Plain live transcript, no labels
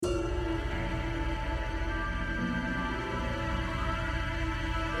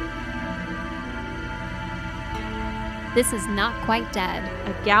This is Not Quite Dead.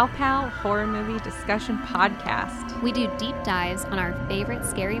 A Gal Pal horror movie discussion podcast. We do deep dives on our favorite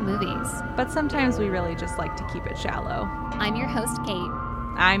scary movies. But sometimes we really just like to keep it shallow. I'm your host, Kate.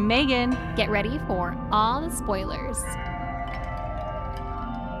 I'm Megan. Get ready for all the spoilers.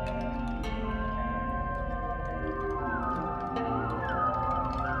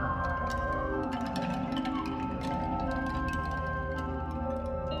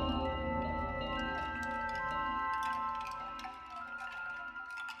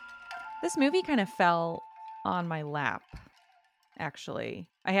 This movie kind of fell on my lap, actually.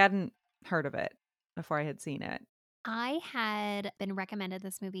 I hadn't heard of it before I had seen it. I had been recommended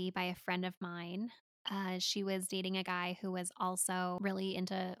this movie by a friend of mine. She was dating a guy who was also really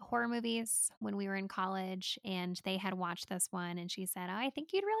into horror movies when we were in college, and they had watched this one. And she said, "Oh, I think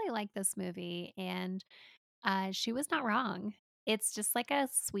you'd really like this movie." And she was not wrong. It's just like a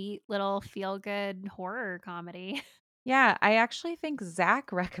sweet little feel good horror comedy. Yeah, I actually think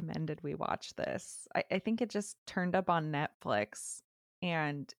Zach recommended we watch this. I think it just turned up on Netflix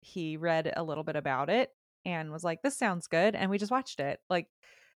and he read a little bit about it and was like, this sounds good. And we just watched it. Like,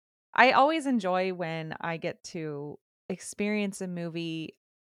 I always enjoy when I get to experience a movie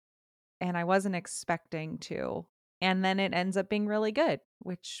and I wasn't expecting to. And then it ends up being really good,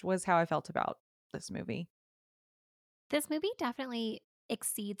 which was how I felt about this movie. This movie definitely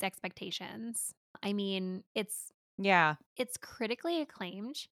exceeds expectations. I mean, Yeah. it's critically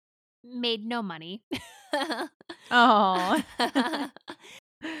acclaimed, made no money. Oh,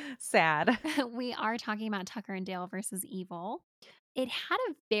 sad. We are talking about Tucker and Dale versus Evil. It had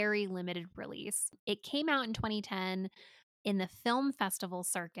a very limited release. It came out in 2010 in the film festival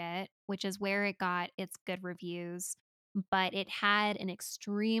circuit, which is where it got its good reviews, but it had an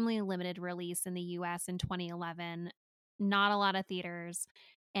extremely limited release in the US in 2011. Not a lot of theaters.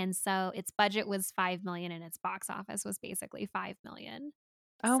 And so its budget was 5 million and its box office was basically 5 million.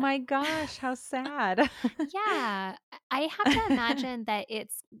 Oh So my gosh, how sad. yeah, I have to imagine that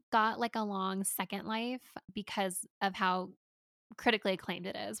it's got like a long second life because of how critically acclaimed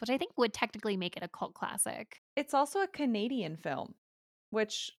it is, which I think would technically make it a cult classic. It's also a Canadian film,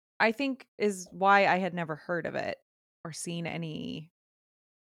 which I think is why I had never heard of it or seen any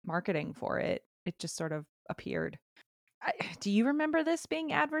marketing for it. It just sort of appeared. Do you remember this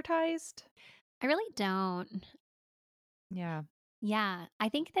being advertised? I really don't. Yeah. Yeah, I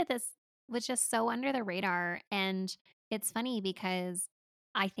think that this was just so under the radar. And it's funny because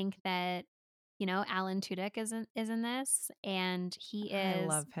I think that, Alan Tudyk is in this, and I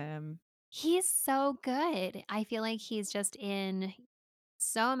love him. he's so good. I feel like he's just in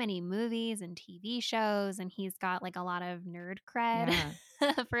so many movies and TV shows, and he's got like a lot of nerd cred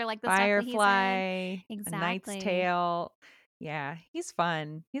Yeah. for like the stuff that he's in. Firefly, A Knight's Exactly. Tale. Yeah, he's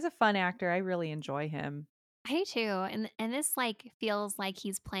fun. He's a fun actor. I really enjoy him. I do too. And this like feels like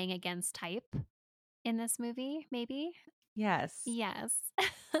he's playing against type in this movie, maybe. Yes. Yes.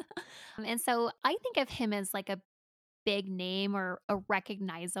 And so I think of him as like a big name or a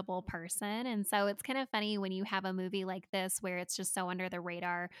recognizable person. And so it's kind of funny when you have a movie like this where it's just so under the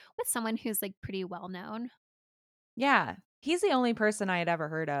radar with someone who's like pretty well known. Yeah. He's the only person I had ever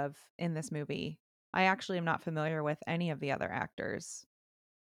heard of in this movie. I actually am not familiar with any of the other actors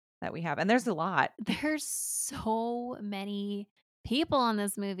that we have. And there's a lot. There's so many people in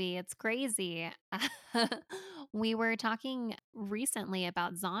this movie. It's crazy. We were talking recently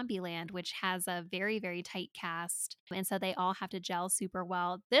about Zombieland, which has a very, very tight cast. And so they all have to gel super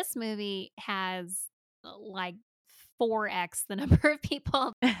well. This movie has like 4x the number of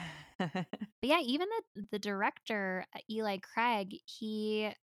people. But yeah, even the director, Eli Craig,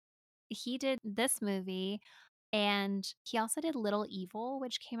 he did this movie, and he also did Little Evil,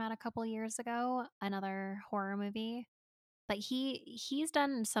 which came out a couple years ago, another horror movie. But he's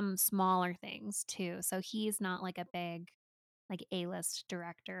done some smaller things too. So he's not like a big like A-list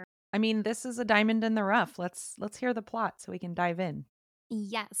director. I mean, this is a diamond in the rough. Let's hear the plot so we can dive in.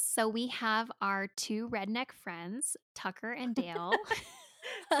 Yes. So we have our two redneck friends, Tucker and Dale.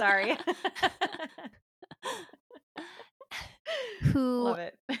 Sorry. Who Love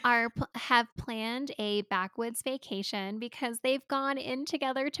it. have planned a backwoods vacation because they've gone in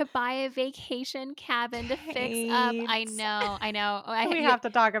together to buy a vacation cabin to fix up. Kate. I know, I know. We have to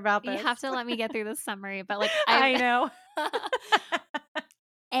talk about You this. have to let me get through the summary, but like I know.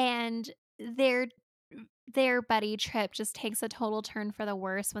 and their buddy trip just takes a total turn for the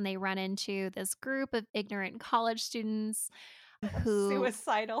worse when they run into this group of ignorant college students who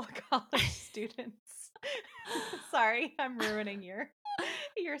Suicidal college students. Sorry, I'm ruining your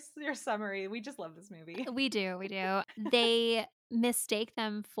Your summary. We just love this movie. We do, we do. They mistake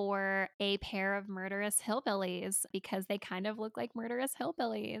them for a pair of murderous hillbillies because they kind of look like murderous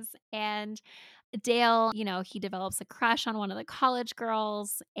hillbillies. And Dale, he develops a crush on one of the college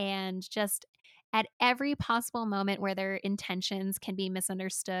girls and just at every possible moment where their intentions can be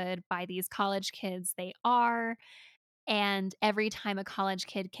misunderstood by these college kids, they are. And every time a college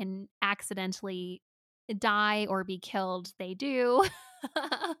kid can accidentally die or be killed, they do.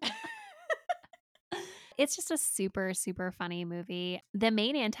 It's just a super, super funny movie. The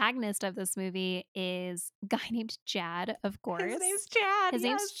main antagonist of this movie is a guy named Chad, of His course. name's Chad, His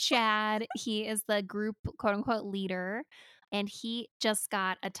name's yes. Chad. He is the group, quote unquote, leader. And he just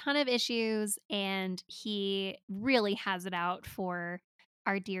got a ton of issues and he really has it out for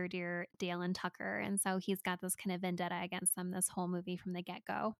our dear, dear Dale and Tucker. And so he's got this kind of vendetta against them this whole movie from the get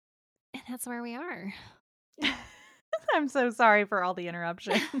go. And that's where we are. I'm so sorry for all the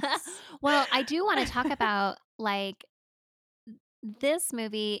interruptions. Well, I do want to talk about like this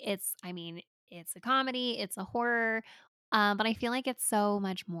movie. It's a comedy, it's a horror, but I feel like it's so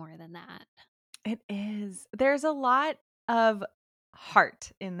much more than that. It is. There's a lot of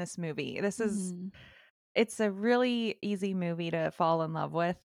heart in this movie. Mhm. It's a really easy movie to fall in love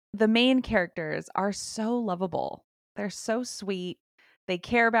with. The main characters are so lovable. They're so sweet. They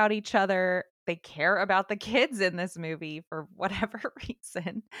care about each other. They care about the kids in this movie for whatever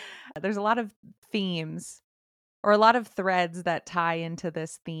reason. There's a lot of themes or a lot of threads that tie into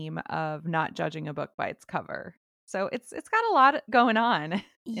this theme of not judging a book by its cover. So it's got a lot going on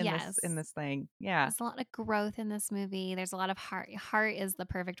in Yes. this thing. Yeah. There's a lot of growth in this movie. There's a lot of heart. Heart is the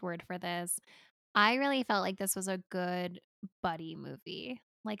perfect word for this. I really felt like this was a good buddy movie.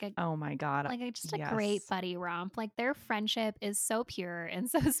 Oh my god. Just a great Yes. buddy romp. Like their friendship is so pure and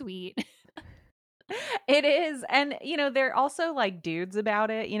so sweet. It is, and, they're also, like, dudes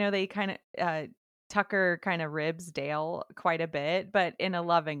about it, they kinda, Tucker kinda ribs Dale quite a bit, but in a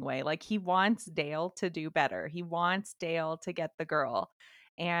loving way, like, he wants Dale to do better, he wants Dale to get the girl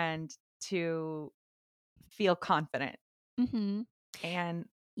and to feel confident, Mhm. and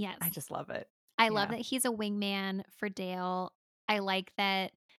Yes. I just love it. I love Yeah. that he's a wingman for Dale. I like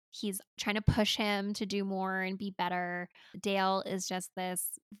that he's trying to push him to do more and be better. Dale is just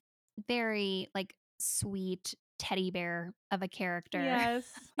this very sweet teddy bear of a character. Yes,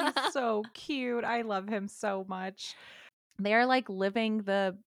 he's so cute, I love him so much. They're, like, living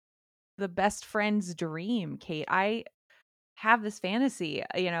the best friend's dream, Kate. I have this fantasy,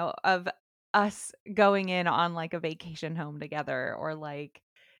 of us going in on, like, a vacation home together or, like,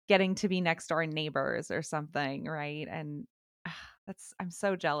 getting to be next door neighbors or something, right? And that's I'm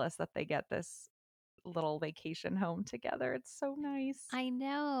so jealous that they get this little vacation home together. It's so nice. I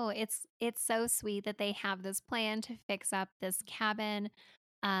know. It's so sweet that they have this plan to fix up this cabin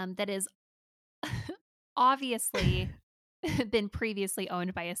that is obviously been previously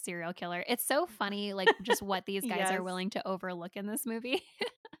owned by a serial killer. It's so funny, like just what these guys are Yes. willing to overlook in this movie.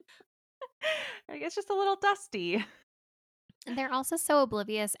 It's just a little dusty. And they're also so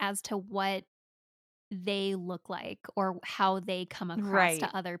oblivious as to what they look like or how they come across Right.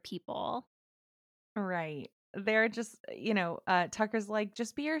 to other people. Right. They're just, Tucker's like,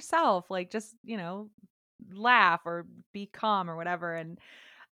 just be yourself, like, just, laugh or be calm or whatever. And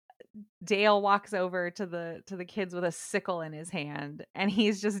Dale walks over to the kids with a sickle in his hand, and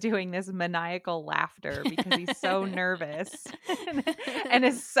he's just doing this maniacal laughter because he's so nervous and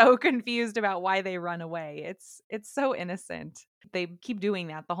is so confused about why they run away. It's so innocent. They keep doing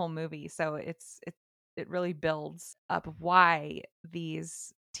that the whole movie, so it really builds up why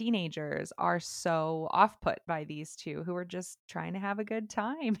these teenagers are so off put by these two who are just trying to have a good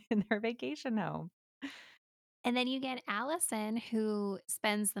time in their vacation home. And then you get Allison, who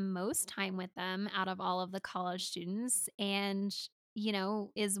spends the most time with them out of all of the college students and,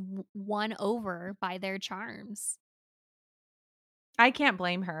 is won over by their charms. I can't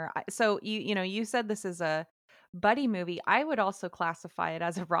blame her. So you said this is a buddy movie. I would also classify it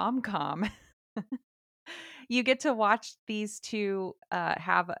as a rom-com. You get to watch these 2,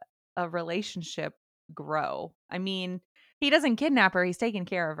 have a relationship grow. I mean, he doesn't kidnap her, he's taking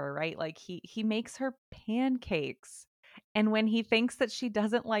care of her, right? Like, he makes her pancakes, and when he thinks that she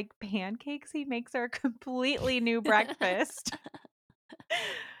doesn't like pancakes, he makes her a completely new breakfast.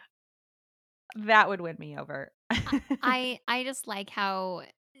 That would win me over. I just like how,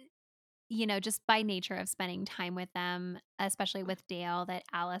 just by nature of spending time with them, especially with Dale, that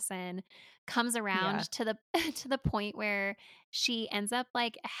Allison comes Yeah. around to the to the point where she ends up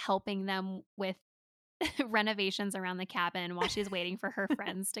like helping them with renovations around the cabin while she's waiting for her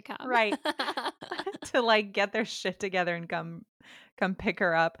friends to come. Right. To, like, get their shit together and come come pick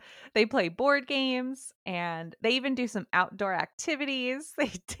her up. They play board games and they even do some outdoor activities.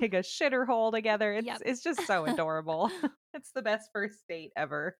 They dig a shitter hole together. Yep. It's just so adorable. It's the best first date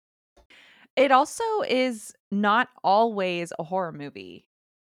ever. It also is not always a horror movie.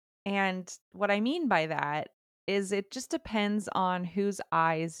 And what I mean by that is it just depends on whose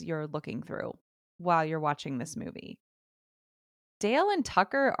eyes you're looking through while you're watching this movie. Dale and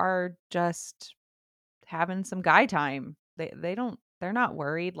Tucker are just having some guy time. They're not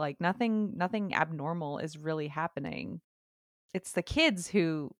worried, like nothing abnormal is really happening. It's the kids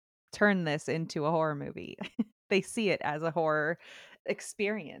who turn this into a horror movie. They see it as a horror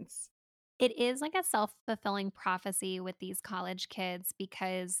experience. It is like a self-fulfilling prophecy with these college kids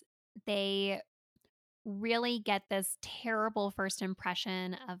because they really get this terrible first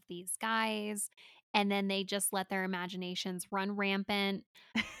impression of these guys, and then they just let their imaginations run rampant.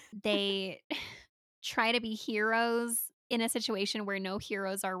 They try to be heroes in a situation where no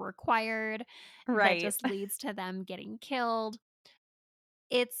heroes are required, that Right. just leads to them getting killed.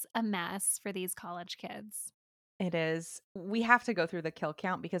 It's a mess for these college kids. It is. We have to go through the kill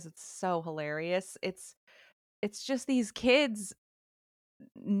count because it's so hilarious. It's just these kids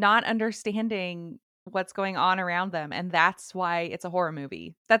not understanding what's going on around them, and that's why it's a horror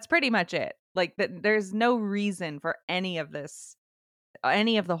movie. That's pretty much it. Like there's no reason for any of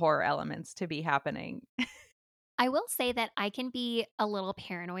the horror elements to be happening. I will say that I can be a little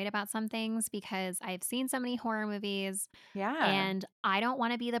paranoid about some things because I've seen so many horror movies, Yeah. and I don't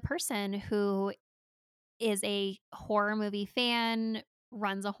wanna be the person who is a horror movie fan,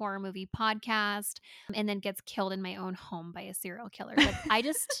 runs a horror movie podcast, and then gets killed in my own home by a serial killer. Like, I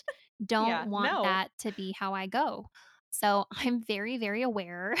just don't Yeah. want No. that to be how I go. So I'm very, very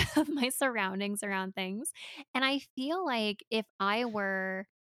aware of my surroundings around things. And I feel like if I were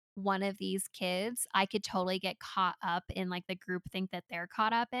one of these kids, I could totally get caught up in like the group think that they're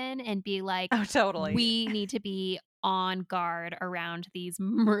caught up in and be like, Oh, totally. we need to be on guard around these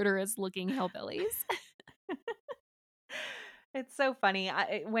murderous looking hillbillies. It's so funny.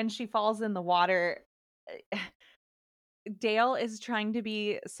 When she falls in the water, Dale is trying to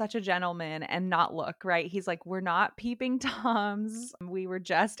be such a gentleman and not look, right? He's like, "We're not peeping toms. We were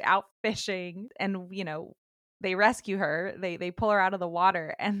just out fishing." And, they rescue her. They pull her out of the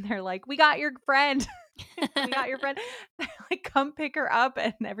water and they're like, "We got your friend. We got your friend." They're like, "Come pick her up."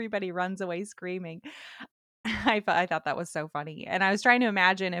 And everybody runs away screaming. I thought that was so funny. And I was trying to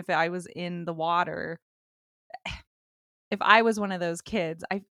imagine if I was in the water, if I was one of those kids,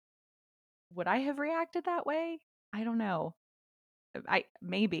 I would I have reacted that way? I don't know. I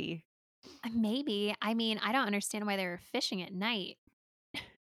maybe. Maybe. I mean, I don't understand why they were fishing at night.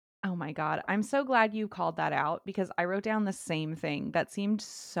 Oh my god. I'm so glad you called that out because I wrote down the same thing. That seemed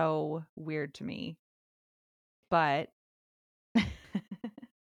so weird to me. But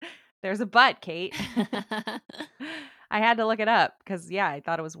there's a but, Kate. I had to look it up because, yeah, I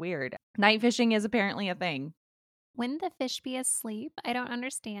thought it was weird. Night fishing is apparently a thing. Wouldn't the fish be asleep? I don't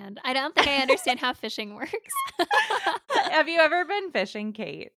understand. I don't think I understand how fishing works. Have you ever been fishing,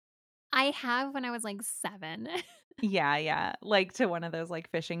 Kate? I have when I was like 7. Yeah, yeah. Like to one of those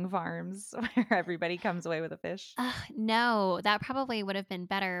like fishing farms where everybody comes away with a fish. No, that probably would have been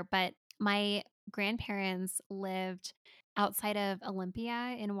better, but my grandparents lived outside of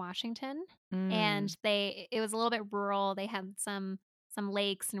Olympia in Washington, Mm, and it was a little bit rural. They had some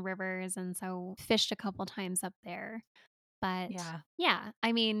lakes and rivers, and so fished a couple times up there. But yeah. yeah,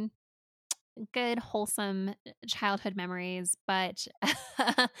 I mean, good wholesome childhood memories, but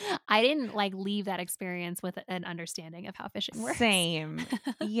I didn't like leave that experience with an understanding of how fishing works. Same.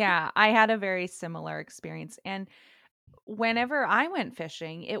 Yeah, I had a very similar experience. And whenever I went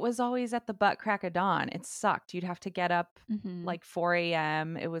fishing, it was always at the butt crack of dawn. It sucked. You'd have to get up Mhm. like 4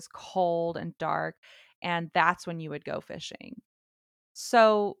 a.m. It was cold and dark, and that's when you would go fishing.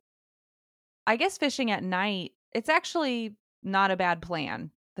 So I guess fishing at night, it's actually not a bad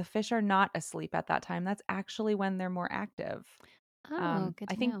plan. The fish are not asleep at that time. That's actually when they're more active. Oh, good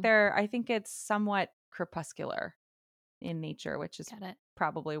I to think know. it's somewhat crepuscular in nature, which is Got it.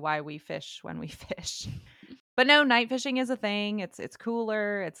 probably why we fish when we fish. But no, night fishing is a thing. It's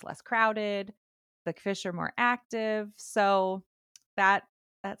cooler, it's less crowded. The fish are more active. So that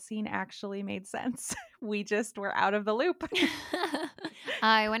that scene actually made sense. We just were out of the loop.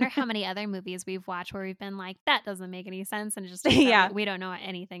 I wonder how many other movies we've watched where we've been like, "That doesn't make any sense," and it just turns out we Yeah. we don't know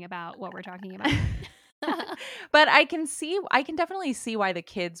anything about what we're talking about. But I can definitely see why the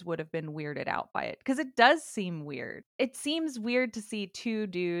kids would have been weirded out by it because it does seem weird. It seems weird to see two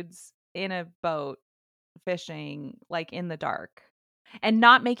dudes in a boat fishing, like, in the dark and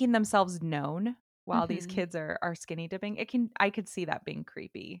not making themselves known while these Mhm. kids are skinny dipping. I could see that being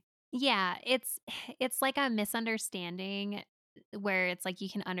creepy. Yeah, it's like a misunderstanding where it's like you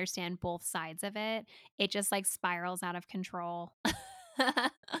can understand both sides of it. It just, like, spirals out of control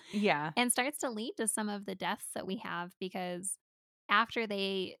Yeah. and starts to lead to some of the deaths that we have because after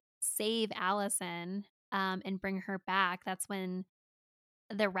they save Allison, and bring her back, that's when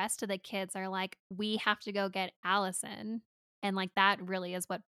the rest of the kids are like, "We have to go get Allison," and, like, that really is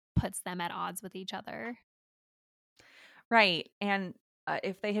what puts them at odds with each other. Right, and,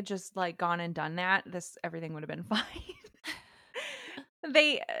 if they had just, like, gone and done that, this everything would have been fine.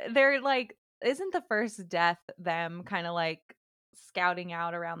 They're like isn't the first death them kinda, like, scouting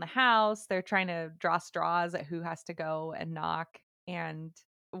out around the house? They're trying to draw straws at who has to go and knock, and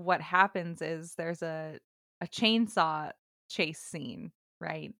what happens is there's a chainsaw chase scene,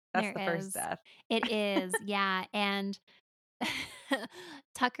 right? That's There the first is. death. It is, yeah, and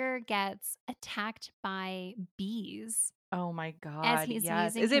Tucker gets attacked by bees Oh my as god, he's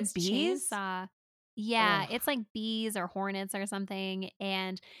yes. using Is it his bees? chainsaw. Yeah, Ugh, it's like bees or hornets or something,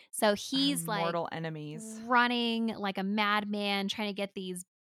 and so our he's, like, mortal enemies. running like a madman trying to get these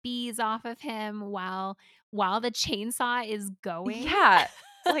bees off of him while the chainsaw is going. Yeah,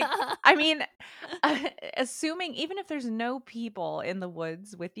 like, I mean, assuming even if there's no people in the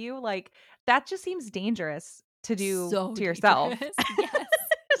woods with you, like, that just seems dangerous to do So to yourself. dangerous. Yes.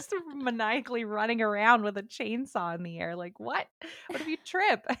 Just maniacally running around with a chainsaw in the air, like, what? What if you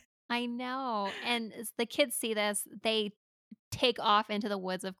trip? I know, and as the kids see this, they take off into the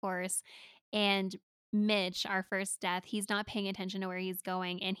woods, of course, and Mitch, our first death, he's not paying attention to where he's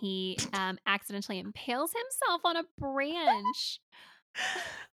going, and he, accidentally impales himself on a branch.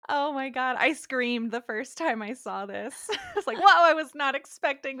 Oh my god, I screamed the first time I saw this. I was like, "Whoa, I was not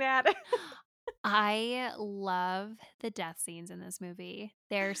expecting that." I love the death scenes in this movie.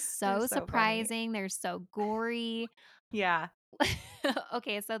 They're They're so so funny. surprising, they're so gory. Yeah.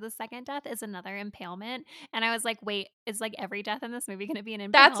 Okay, so the second death is another impalement, and I was like, "Wait, is, like, every death in this movie gonna be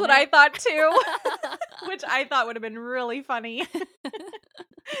an That's what I impalement?" thought too, which I thought would have been really funny.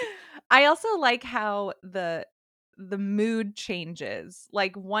 I also like how the mood changes.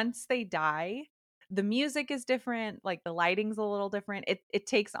 Like, once they die, the music is different, like, the lighting's a little different. It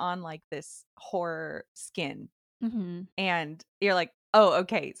takes on, like, this horror skin, Mhm. and you're like, "Oh,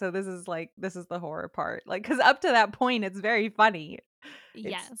 okay, so this is the horror part." Like, because up to that point, it's very funny. It's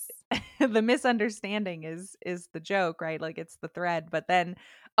Yes. the misunderstanding is the joke, right? Like, it's the thread, but then,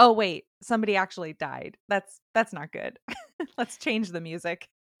 "Oh, wait, somebody actually died. That's not good. Let's change the music."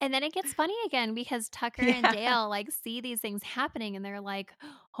 And then it gets funny again because Tucker and Yeah. Dale, like, see these things happening and they're like,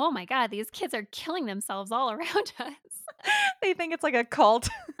 "Oh my god, these kids are killing themselves all around us." They think it's like a cult.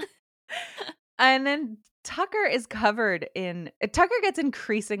 And then Tucker gets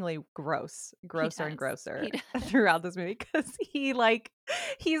increasingly He grosser and does. grosser He does. throughout this movie because he's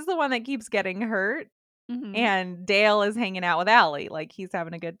the one that keeps getting hurt, Mhm. and Dale is hanging out with Allie, like, he's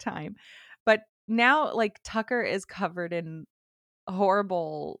having a good time. But now, like, Tucker is covered in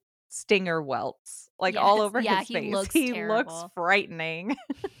horrible stinger welts, like, all Yes. over Yeah, his he face. looks He looks terrible. frightening.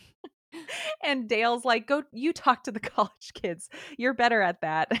 And Dale's like, "Go you talk to the college kids. You're better at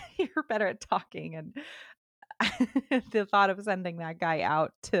that. You're better at talking," and the thought of sending that guy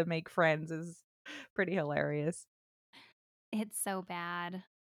out to make friends is pretty hilarious. It's so bad.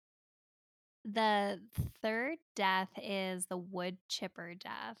 The third death is the wood chipper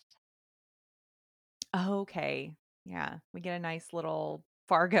death. Okay. Yeah, we get a nice little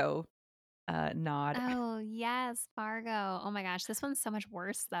Fargo, nod. Oh, yes, Fargo. Oh my gosh, this one's so much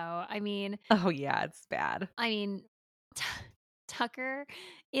worse though. Oh, yeah, it's bad. I mean, T Tucker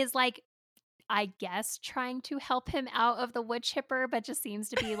is, like, I guess, trying to help him out of the wood chipper, but just seems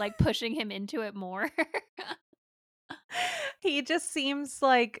to be, like, pushing him into it more. He just seems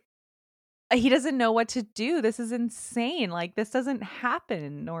like he doesn't know what to do. This is insane. Like, this doesn't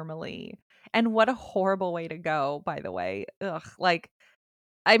happen normally. And what a horrible way to go, by the way. Ugh, like,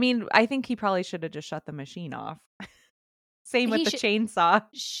 I mean, I think he probably should have just shut the machine off. Same with He the chainsaw.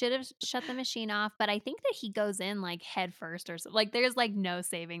 should have shut the machine off, but I think that he goes in, like, head first or so like, there's, like, no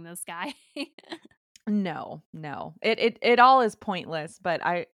saving this guy. No, no. It all is pointless, but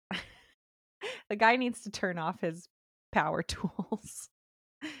I the guy needs to turn off his power tools.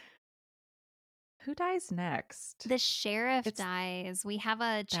 Who dies next? The sheriff It's dies. That's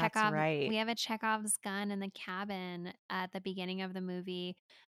right. We have a Chekhov's gun in the cabin at the beginning of the movie.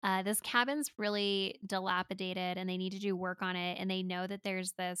 This cabin's really dilapidated and they need to do work on it, and they know that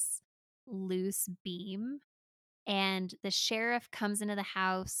there's this loose beam, and the sheriff comes into the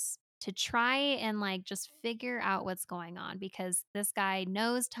house to try and like just figure out what's going on because this guy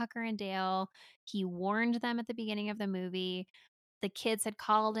knows Tucker and Dale. He warned them at the beginning of the movie. The kids had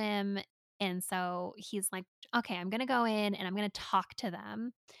called him. And so he's like, okay, I'm going to go in and I'm going to talk to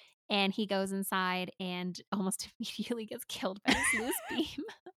them. And he goes inside and almost immediately gets killed by this loose beam.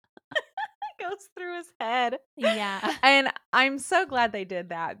 Goes through his head. Yeah. And I'm so glad they did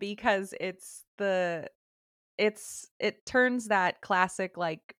that because it turns that classic,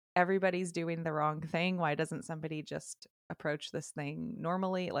 like, everybody's doing the wrong thing. Why doesn't somebody just approach this thing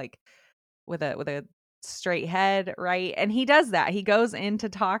normally, like, with a straight head, right? And he does that. He goes in to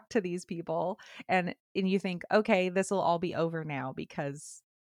talk to these people, and you think, "Okay, this'll all be over now because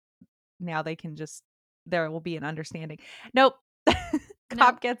now they can just there will be an understanding." Nope. No.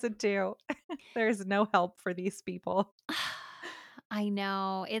 Cop gets it too. There's no help for these people. I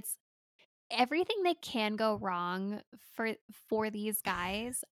know. It's everything that can go wrong for these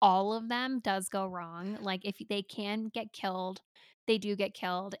guys, all of them does go wrong. Like if they can get killed, they do get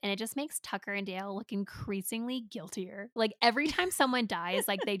killed, and it just makes Tucker and Dale look increasingly guiltier. Like every time someone dies,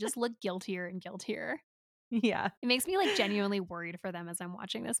 like they just look guiltier and guiltier. Yeah. It makes me like genuinely worried for them as I'm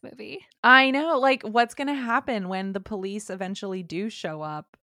watching this movie. I know, like, what's gonna happen when the police eventually do show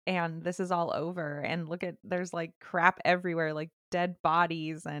up and this is all over, and look at there's, like, crap everywhere, like, dead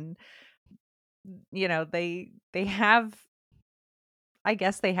bodies, and, they have I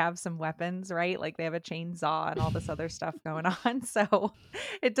guess they have some weapons, right? Like, they have a chainsaw and all this other stuff going on, so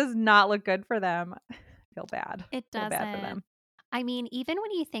it does not look good for them. Feel bad. It Feel bad for doesn't. them. I mean, even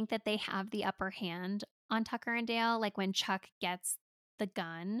when you think that they have the upper hand on Tucker and Dale, like when Chuck gets the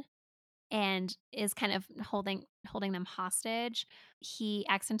gun and is kind of holding them hostage, he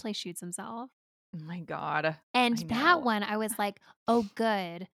accidentally shoots himself. Oh my god. And I that know. one I was like, "Oh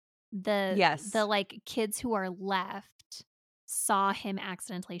good. The Yes. like kids who are left saw him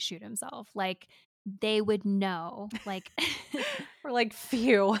accidentally shoot himself. Like they would know. Like We're like,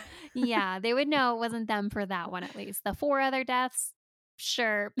 "Phew." yeah, they would know it wasn't them for that one at least. The 4 other deaths,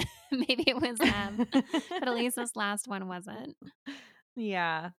 sure, maybe it was them, but at least this last one wasn't.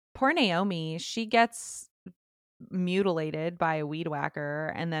 Yeah. Poor Naomi, she gets mutilated by a weed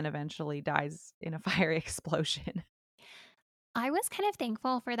whacker and then eventually dies in a fiery explosion. I was kind of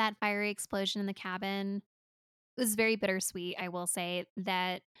thankful for that fiery explosion in the cabin. It was very bittersweet, I will say,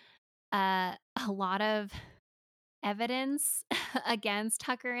 that, a lot of evidence against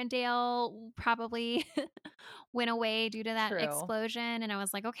Tucker and Dale probably went away due to that True. explosion, and I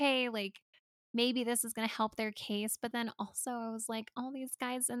was like, "Okay, like, maybe this is gonna help their case," but then also I was like, "All these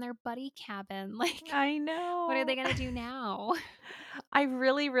guys in their buddy cabin, like, I what are they know. gonna do now?" I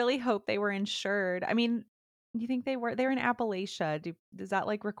really, really hope they were insured. I mean, you think they're in Appalachia. Is that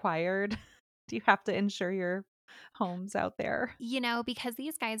like required? Do you have to insure your homes out there? You know, because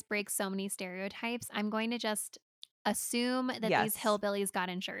these guys break so many stereotypes, I'm going to just assume that these Yes. hillbillies got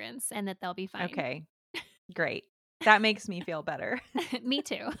insurance and that they'll be fine. Okay. Great. That makes me feel better. Me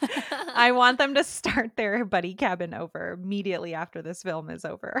too. I want them to start their buddy cabin over immediately after this film is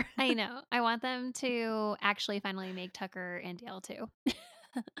over. I know. I want them to actually finally make Tucker and Dale too.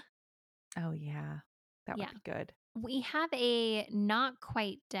 Oh, yeah. That would Yeah. be good. We have a not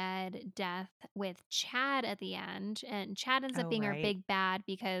quite dead death with Chad at the end, and Chad ends up Oh, being our right. big bad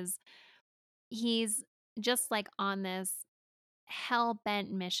because he's just like on this hell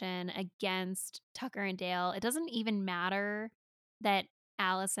bent mission against Tucker and Dale. It doesn't even matter that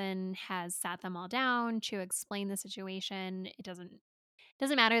Allison has sat them all down to explain the situation. It doesn't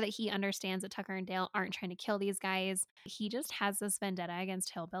matter that he understands that Tucker and Dale aren't trying to kill these guys. He just has this vendetta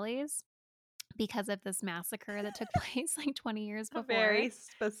against hillbillies because of this massacre that took place like 20 years A before. very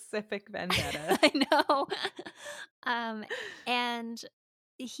specific vendetta. I know. Um, and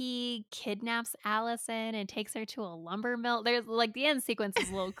he kidnaps Allison and takes her to a lumber mill. There's like the end sequence is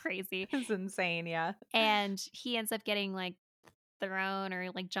a little crazy. It's insane, yeah. And he ends up getting like thrown or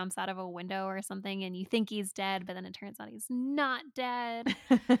like jumps out of a window or something. And you think he's dead, but then it turns out he's not dead.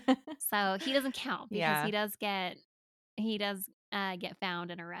 So he doesn't count because Yeah, he does get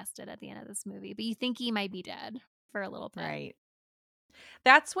found and arrested at the end of this movie. But you think he might be dead for a little bit. right.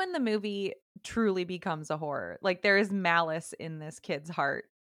 That's when the movie truly becomes a horror. Like, there is malice in this kid's heart,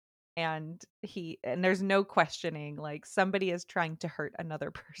 and there's no questioning, like, somebody is trying to hurt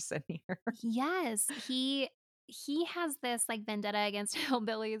another person here. Yes, he has this, like, vendetta against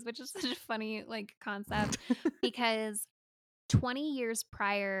hillbillies, which is such a funny, like, concept because 20 years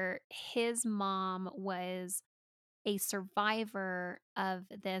prior, his mom was a survivor of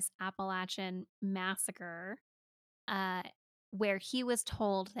this Appalachian massacre, uh, where he was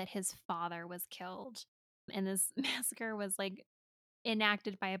told that his father was killed, and this massacre was, like,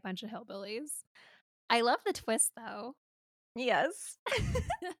 enacted by a bunch of hillbillies. I love the twist though. Yes.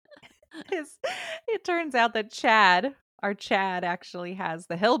 His it turns out that Chad, our Chad actually has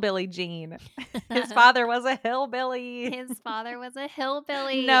the hillbilly gene. His father was a hillbilly. His father was a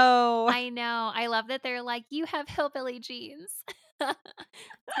hillbilly. No. I know. I love that they're like, "You have hillbilly genes."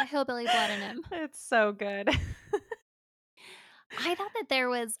 It's got hillbilly blood in him. It's so good. I thought that there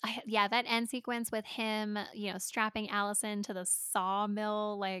was yeah, that end sequence with him, strapping Allison to the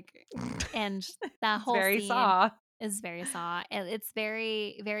sawmill, like, and that It's whole very scene Saw. is very Saw. It's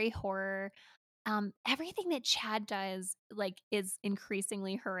very, very horror. Everything that Chad does, like, is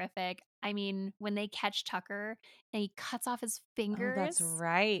increasingly horrific. I mean, when they catch Tucker and he cuts off his Oh, that's fingers.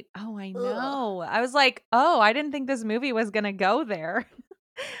 right. Oh, I Ugh, know. I was like, "Oh, I didn't think this movie was gonna go there."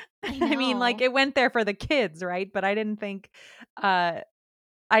 I I mean, like, know. it went there for the kids, right? But uh I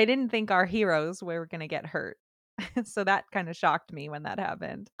didn't think our heroes were gonna get hurt. So that kinda shocked me when that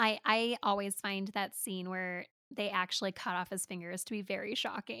happened. I always find that scene where they actually cut off his fingers to be very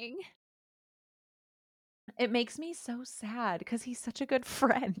shocking. It makes me so sad because he's such a good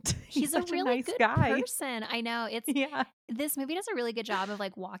friend. He's He's a such a really nice good guy. person. I know, Yeah. this movie does a really good job of,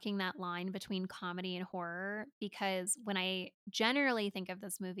 like, walking that line between comedy and horror, because when I generally think of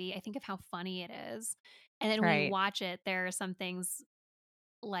this movie, I think of how funny it is, and then when you Right. watch it, there are some things,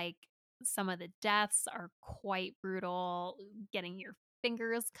 like, some of the deaths are quite brutal, getting your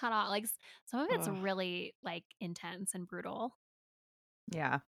fingers cut off, like, some of it's Ugh. really, like, intense and brutal.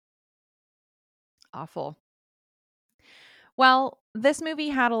 Yeah. Awful. Well, this movie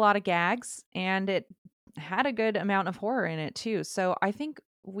had a lot of gags and it had a good amount of horror in it too. So I think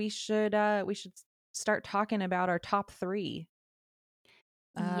we should start talking about our top 3.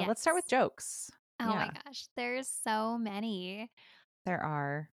 Let's start with Yes. jokes. Oh my Yeah, gosh, there's so many. there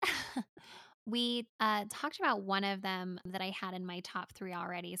are. We, talked about one of them that I had in my top 3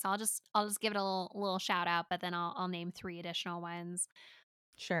 already, so I'll just give it a little shout out, but then I'll name 3 additional ones.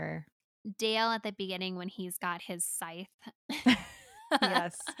 Sure. Dale at the beginning when he's got his scythe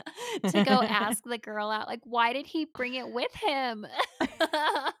Yes. to go ask the girl out, like, why did he bring it with him?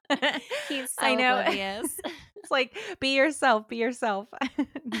 He's I so know. oblivious. It's like, "Be yourself, be yourself."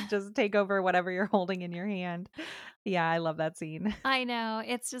 Just take over whatever you're holding in your hand. Yeah, I love that scene. I know,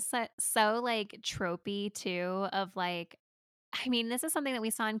 it's just so, like, tropey too of, like, I mean, this is something that we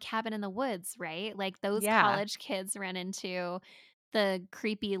saw in Cabin in the Woods, right? Like, those Yeah, college kids run into the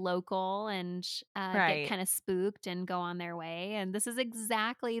creepy local and, get right. kinda spooked and go on their way, and this is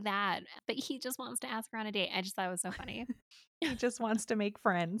exactly that, but he just wants to ask her on a date. I just thought it was so funny. He just wants to make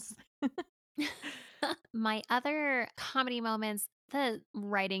friends. My other comedy moments, the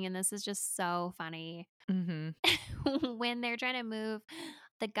writing in this is just so funny. Mhm. When they're trying to move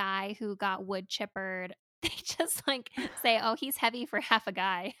the guy who got wood chippered, they just, like, say, "Oh, he's heavy for half a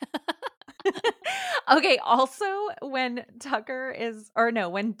guy." Okay, also, when Tucker is or no,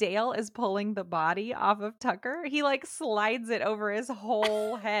 when Dale is pulling the body off of Tucker, he, like, slides it over his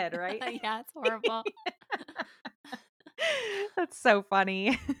whole head, right? Yeah, it's horrible. That's so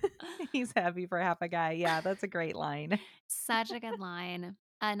funny. He's happy for half a guy. Yeah, that's a great line. Such a good line.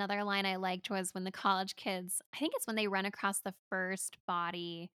 Another line I liked was when the college kids, I think it's when they run across the first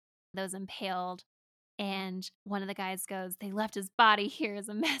body that was impaled, and one of the guys goes, "They left his body here as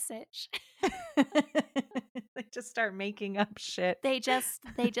a message." They just start making up shit. They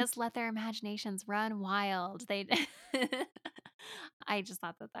just let their imaginations run wild. They I just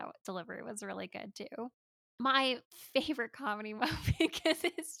thought that delivery was really good too. My favorite comedy moment, because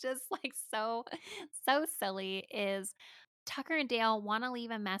it's just, like, so silly, is Tucker and Dale wanna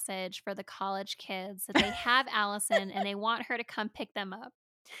leave a message for the college kids that they have Allison and they want her to come pick them up.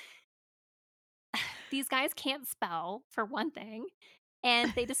 These guys can't spell, for one thing,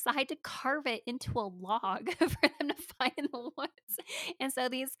 and they decide to carve it into a log for them to find in the woods. And so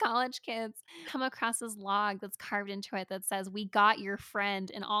these college kids come across this log that's carved into it that says, "We got your friend,"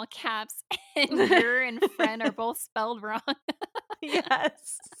 in all caps, and "your" and "friend" are both spelled wrong.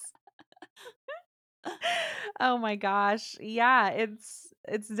 Yes. Oh my gosh. Yeah, it's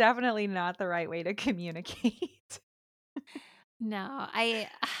definitely not the right way to communicate. No, I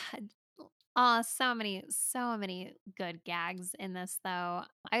oh, so many good gags in this, though.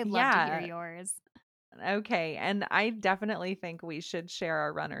 I'd love to hear Yeah. yours. Okay, and I definitely think we should share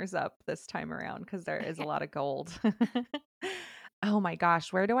our runners up this time around because there is a Okay. lot of gold. Oh my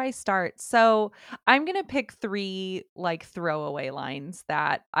gosh, where do I start? So, I'm gonna pick 3, like, throwaway lines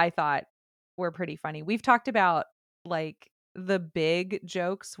that I thought were pretty funny. We've talked about, like, the big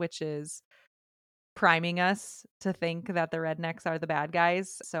jokes, which is priming us to think that the rednecks are the bad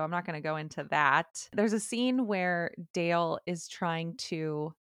guys. So I'm not going to go into that. There's a scene where Dale is trying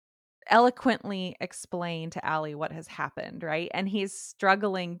to eloquently explain to Allie what has happened, right? And he's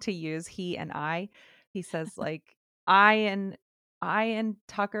struggling to use he and I. He says like I and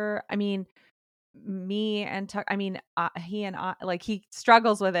Tucker, I mean me and Tucker, I mean he and I, like he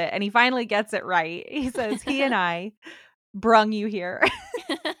struggles with it and he finally gets it right. He says he and I brung you here.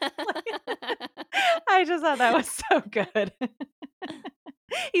 I just thought that was so good.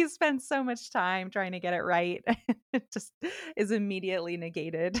 He spends so much time trying to get it right. It just is immediately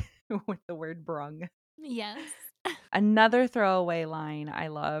negated with the word brung. Yes. Another throwaway line I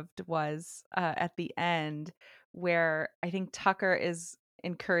loved was at the end where I think Tucker is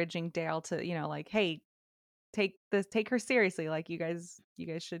encouraging Dale to, like, hey, take her seriously. Like you guys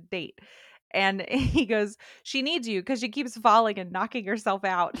should date. And he goes, she needs you because she keeps falling and knocking herself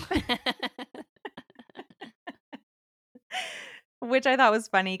out. Which I thought was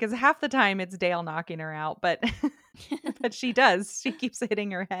funny because half the time it's Dale knocking her out, but but she does. She keeps hitting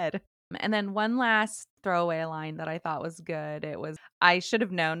her head. And then one last throwaway line that I thought was good. It was, I should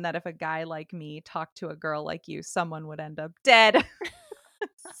have known that if a guy like me talked to a girl like you, someone would end up dead.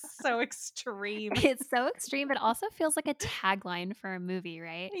 So extreme. It's so extreme, but also feels like a tagline for a movie,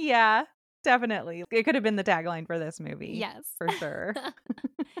 right? Yeah, definitely. It could have been the tagline for this movie Yes. for sure.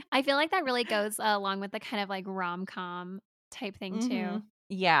 I feel like that really goes along with the kind of like rom-com type thing too.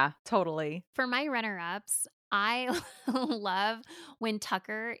 Yeah, totally. For my runner-ups, I love when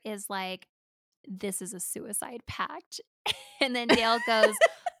Tucker is like, "This is a suicide pact." And then Dale goes,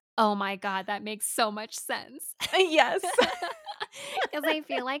 "Oh my god, that makes so much sense." Yes. Because I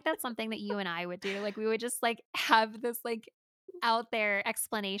feel like that's something that you and I would do. Like, we would just, like, have this, like, out there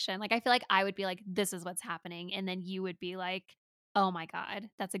explanation. Like, I feel like I would be like, "This is what's happening," and then you would be like, "Oh my god,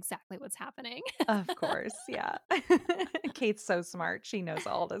 that's exactly what's happening." Of course, yeah. Kate's so smart. She knows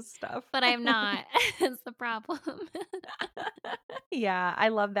all this stuff. But I'm not. It's the problem. Yeah, I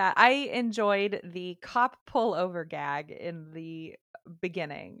love that. I enjoyed the cop pullover gag in the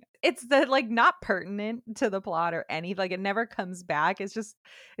beginning. It's the like not pertinent to the plot or any like it never comes back. It's just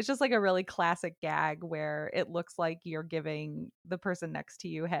like a really classic gag where it looks like you're giving the person next to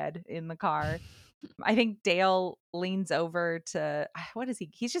you head in the car. I think Dale leans over to what is he?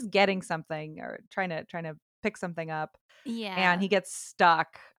 He's just getting something or trying to pick something up and Yeah. he gets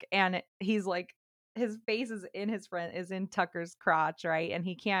stuck and he's like his face is in Tucker's crotch, right? And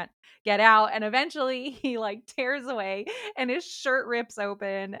he can't get out and eventually he like tears away and his shirt rips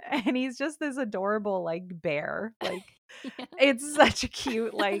open and he's just this adorable like bear. Like Yeah. it's such a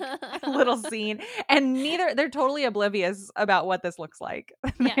cute like little scene and they're totally oblivious about what this looks like.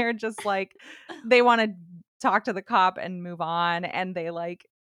 Yeah. They're just like they want to talk to the cop and move on and they like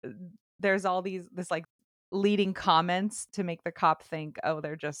there's all this like leading comments to make the cop think, "Oh,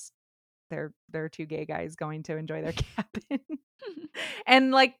 they're two gay guys going to enjoy their cabin."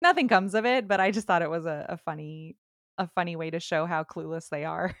 And, like, nothing comes of it, but I just thought it was a funny way to show how clueless they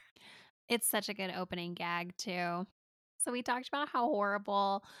are. It's such a good opening gag too. So we talked about how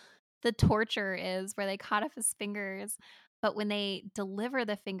horrible the torture is where they cut off his fingers, but when they deliver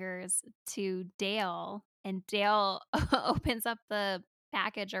the fingers to Dale and Dale opens up the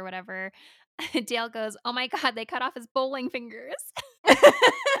package or whatever, Dale goes, "Oh my god, they cut off his bowling fingers."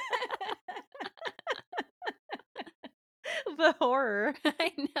 The horror.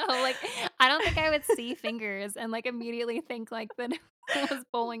 I know, like, I don't think I would see fingers and, like, immediately think, like, that it was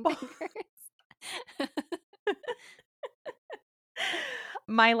bowling fingers.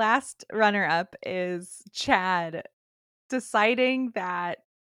 My last runner up is Chad deciding that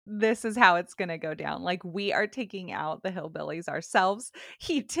this is how it's gonna go down, like, we are taking out the hillbillies ourselves.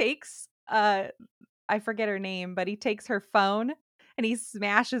 He takes, I forget her name, but he takes her phone and he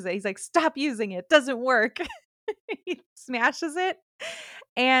smashes it. He's like, "Stop using it, doesn't work." He smashes it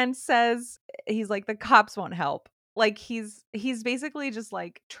and says he's like, "The cops won't help." Like, he's basically just,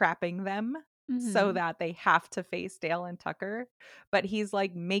 like, trapping them so Mhm. that they have to face Dale and Tucker, but he's,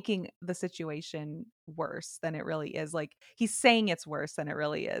 like, making the situation worse than it really is. Like, he's saying it's worse than it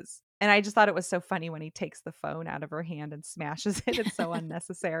really is. And I just thought it was so funny when he takes the phone out of her hand and smashes it. It's so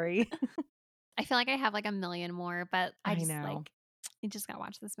unnecessary. I feel like I have, like, a million more, but I I just, know. like you just gotta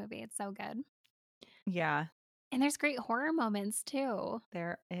watch this movie, it's so good. Yeah, And there's great horror moments too.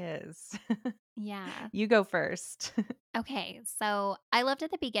 there is. Yeah. You go first. Okay, so I loved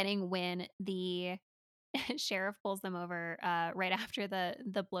at the beginning when the sheriff pulls them over, right after the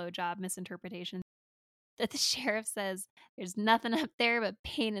blowjob misinterpretation, that the sheriff says, "There's nothing up there but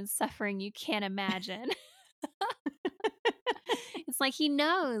pain and suffering you can't imagine." It's like he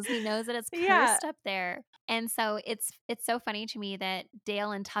knows that it's Yeah. cursed up there. And so it's so funny to me that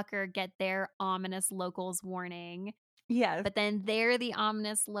Dale and Tucker get their ominous locals warning, Yes. but then they're the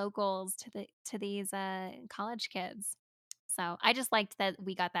ominous locals to these college kids. So I just liked that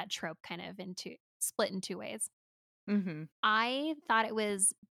we got that trope kind of into split in two ways. Mhm. I thought it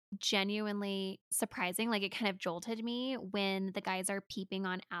was genuinely surprising, like, it kind of jolted me when the guys are peeping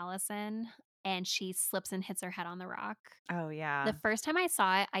on Allison and she slips and hits her head on the rock. Oh, The yeah. first time I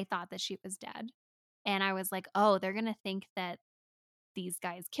saw it, I thought that she was dead, and I was like, "Oh, they're gonna think that these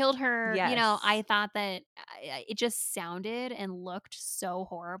guys killed her." You know, I Yes. thought that it just sounded and looked so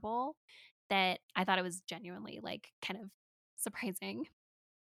horrible that I thought it was genuinely, like, kind of surprising.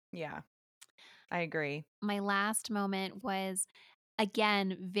 Yeah. I agree. My last moment was,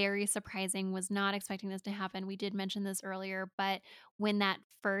 again, very surprising, was not expecting this to happen. We did mention this earlier, but when that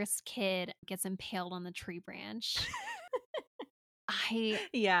first kid gets impaled on the tree branch, I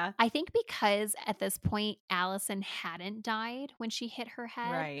Yeah. I think because at this point Allison hadn't died when she hit her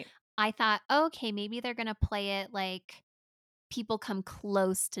head, Right. I thought, "Okay, maybe they're gonna play it like people come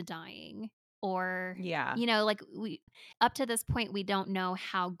close to dying," or, Yeah. like, we up to this point, we don't know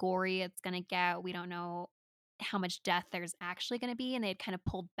how gory it's gonna get, we don't know how much death there's actually gonna be, and they had kind of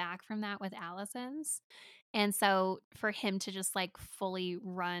pulled back from that with Allison's, and so for him to just, like, fully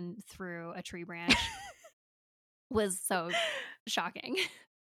run through a tree branch was so shocking.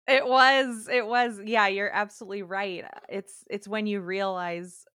 It was. Yeah, you're absolutely right. It's when you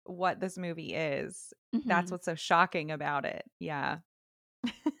realize what this movie is. That's Mhm. what's so shocking about it. Yeah.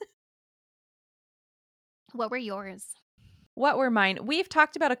 What were yours? What were mine? We've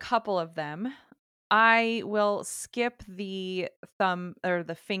talked about a couple of them. I will skip the thumb or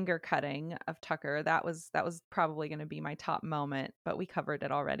the finger cutting of Tucker. That was probably gonna be my top moment, but we covered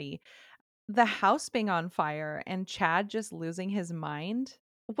it already. The house being on fire and Chad just losing his mind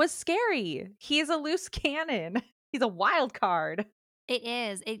was scary. He's a loose cannon. He's a wild card. It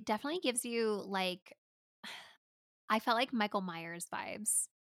is, it definitely gives you, like I felt like Michael Myers vibes.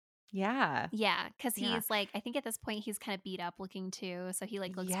 Yeah. Yeah, because Yeah. he's, like I think at this point, he's kinda beat up looking too, so he,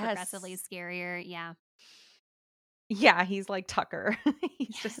 like, looks progressively Yes. scarier, yeah. Yeah, he's like Tucker.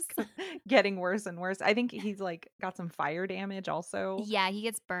 He's just Yes. getting worse and worse. I think he's, like, got some fire damage also, Yeah, he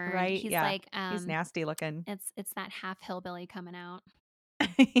gets burned. right? He's Yeah. like, He's nasty looking. it's that half hillbilly coming out.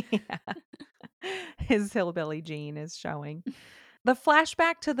 Yeah. His hillbilly gene is showing. The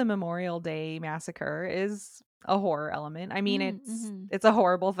flashback to the Memorial Day massacre is a horror element. I mean, it's Mhm. it's a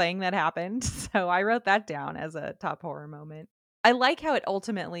horrible thing that happened, so I wrote that down as a top horror moment. I like how it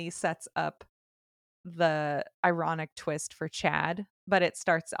ultimately sets up the ironic twist for Chad, but it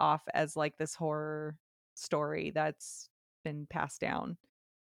starts off as, like, this horror story that's been passed down.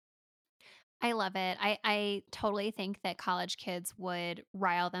 I love it. I totally think that college kids would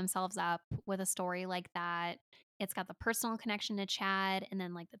rile themselves up with a story like that. It's got the personal connection to Chad and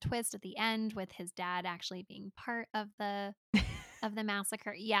then, like, the twist at the end with his dad actually being part of the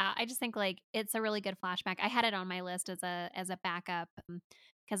massacre. Yeah, I just think, like, it's a really good flashback. I had it on my list as a backup,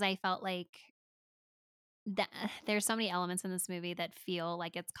 because I felt like that there's so many elements in this movie that feel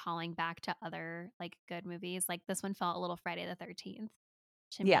like it's calling back to other, like, good movies. Like, this one felt a little Friday the 13th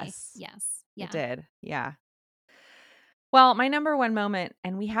to me. Yes, Yes. it Yeah. did, yeah. Well, my number 1 moment,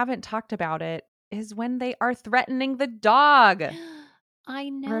 and we haven't talked about it, is when they are threatening the dog. I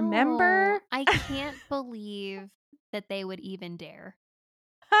know. Remember? I can't believe that they would even dare.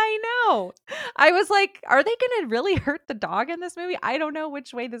 I know. I was like, "Are they gonna really hurt the dog in this movie?" I don't know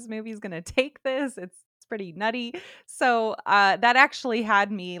which way this movie is gonna take this. It's pretty nutty. So, that actually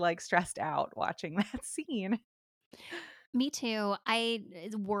had me, like, stressed out watching that scene. Me too.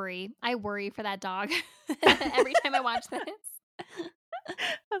 Worry. I worry for that dog every time I watch this. I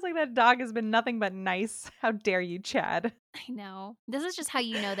was like, "That dog has been nothing but nice. How dare you, Chad?" I know. This is just how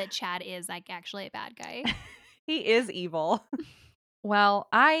you know that Chad is, like, actually a bad guy. He is evil. Well,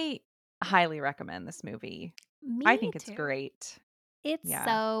 I highly recommend this movie. I Me think it's too. great. It's Yeah.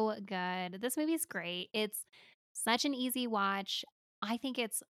 so good. This movie's great. It's such an easy watch. I think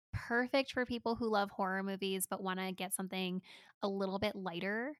it's perfect for people who love horror movies but wanna get something a little bit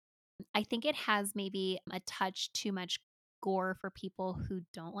lighter. I think it has maybe a touch too much gore for people who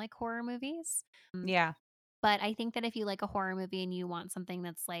don't like horror movies. Mm, Yeah. but I think that if you like a horror movie and you want something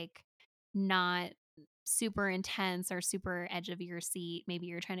that's, like, not super intense or super edge of your seat, maybe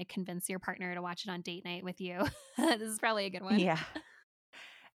you're trying to convince your partner to watch it on date night with you, this is probably a good one. Yeah.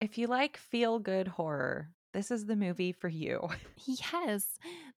 If you like feel-good horror, this is the movie for you. Yes.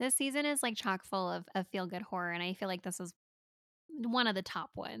 This season is, like, chock full of feel-good horror, and I feel like this is one of the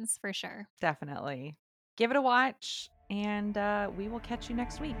top ones for sure. Definitely. Give it a watch and we will catch you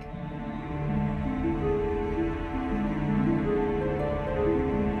next week.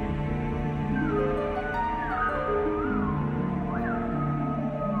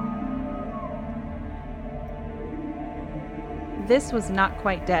 This was Not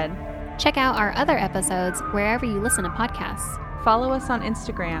Quite Dead. Check out our other episodes wherever you listen to podcasts. Follow us on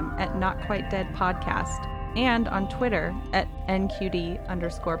Instagram at Not Quite Dead Podcast and on Twitter at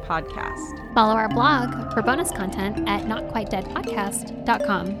NQD_podcast. Follow our blog for bonus content at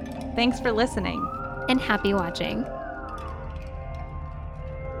notquitedeadpodcast.com. Thanks for listening. And happy watching.